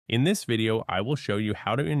In this video, I will show you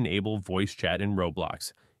how to enable voice chat in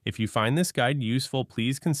Roblox. If you find this guide useful,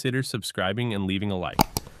 please consider subscribing and leaving a like.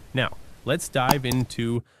 Now, let's dive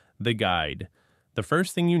into the guide. The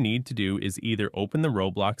first thing you need to do is either open the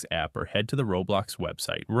Roblox app or head to the Roblox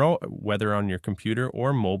website, whether on your computer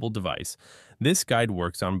or mobile device. This guide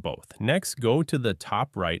works on both. Next, go to the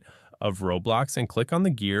top right of Roblox and click on the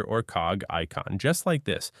gear or cog icon, just like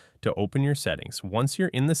this, to open your settings. Once you're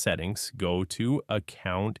in the settings, go to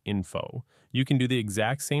Account Info. You can do the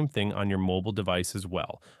exact same thing on your mobile device as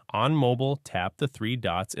well. On mobile, tap the three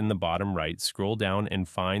dots in the bottom right, scroll down and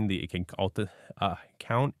find the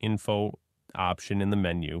Account Info option in the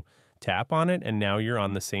menu. Tap on it and now you're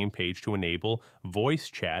on the same page to enable voice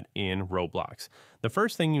chat in Roblox. The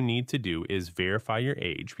first thing you need to do is verify your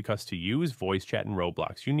age, because to use voice chat in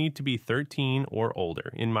Roblox, you need to be 13 or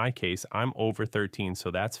older. In my case, I'm over 13, so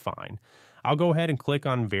that's fine. I'll go ahead and click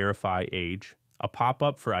on verify age. A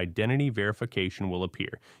pop-up for identity verification will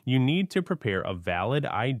appear. You need to prepare a valid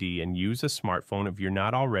ID and use a smartphone if you're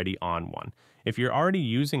not already on one. If you're already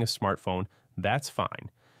using a smartphone, that's fine.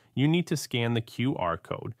 You need to scan the QR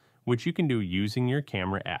code, which you can do using your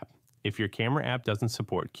camera app. If your camera app doesn't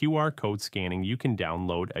support QR code scanning, you can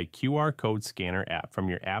download a QR code scanner app from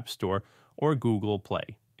your App Store or Google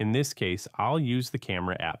Play. In this case, I'll use the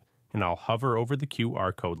camera app and I'll hover over the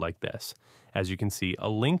QR code like this. As you can see, a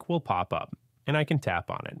link will pop up and I can tap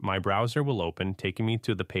on it. My browser will open, taking me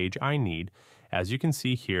to the page I need. As you can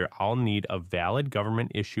see here, I'll need a valid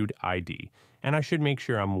government-issued ID, and I should make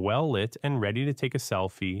sure I'm well lit and ready to take a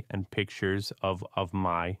selfie and pictures of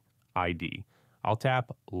my ID. I'll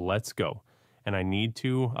tap Let's Go, and I need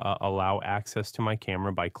to allow access to my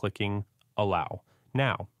camera by clicking Allow.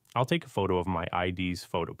 Now, I'll take a photo of my ID's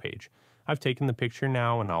photo page. I've taken the picture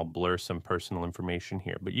now, and I'll blur some personal information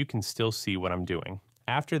here, but you can still see what I'm doing.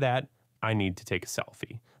 After that, I need to take a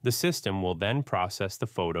selfie. The system will then process the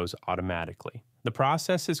photos automatically. The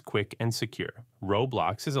process is quick and secure.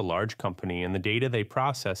 Roblox is a large company and the data they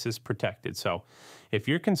process is protected, so if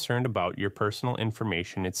you're concerned about your personal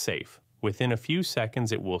information, it's safe. Within a few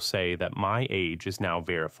seconds, it will say that my age is now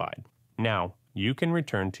verified. Now, you can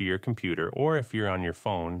return to your computer, or if you're on your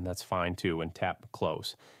phone, that's fine too, and tap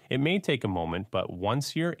close. It may take a moment, but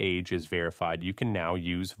once your age is verified, you can now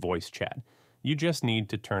use voice chat. You just need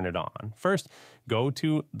to turn it on. First, go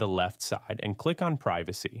to the left side and click on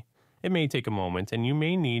Privacy. It may take a moment and you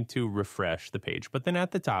may need to refresh the page, but then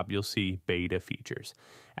at the top you'll see Beta Features.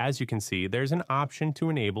 As you can see, there's an option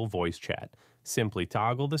to enable voice chat. Simply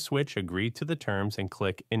toggle the switch, agree to the terms, and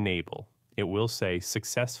click Enable. It will say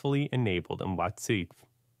Successfully Enabled, and let's see,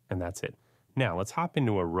 and that's it. Now let's hop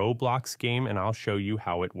into a Roblox game and I'll show you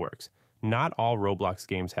how it works. Not all Roblox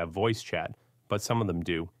games have voice chat, but some of them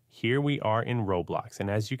do. Here we are in Roblox, and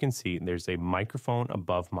as you can see, there's a microphone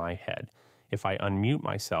above my head. If I unmute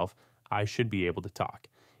myself, I should be able to talk.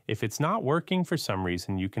 If it's not working for some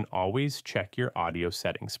reason, you can always check your audio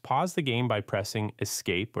settings. Pause the game by pressing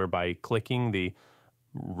Escape or by clicking the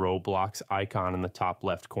Roblox icon in the top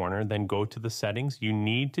left corner, then go to the settings. You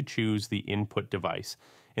need to choose the input device.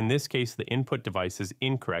 In this case, the input device is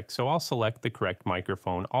incorrect, so I'll select the correct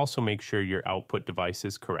microphone. Also make sure your output device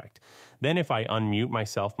is correct. Then if I unmute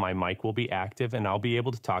myself, my mic will be active and I'll be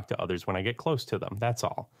able to talk to others when I get close to them. That's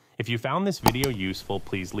all. If you found this video useful,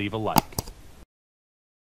 please leave a like.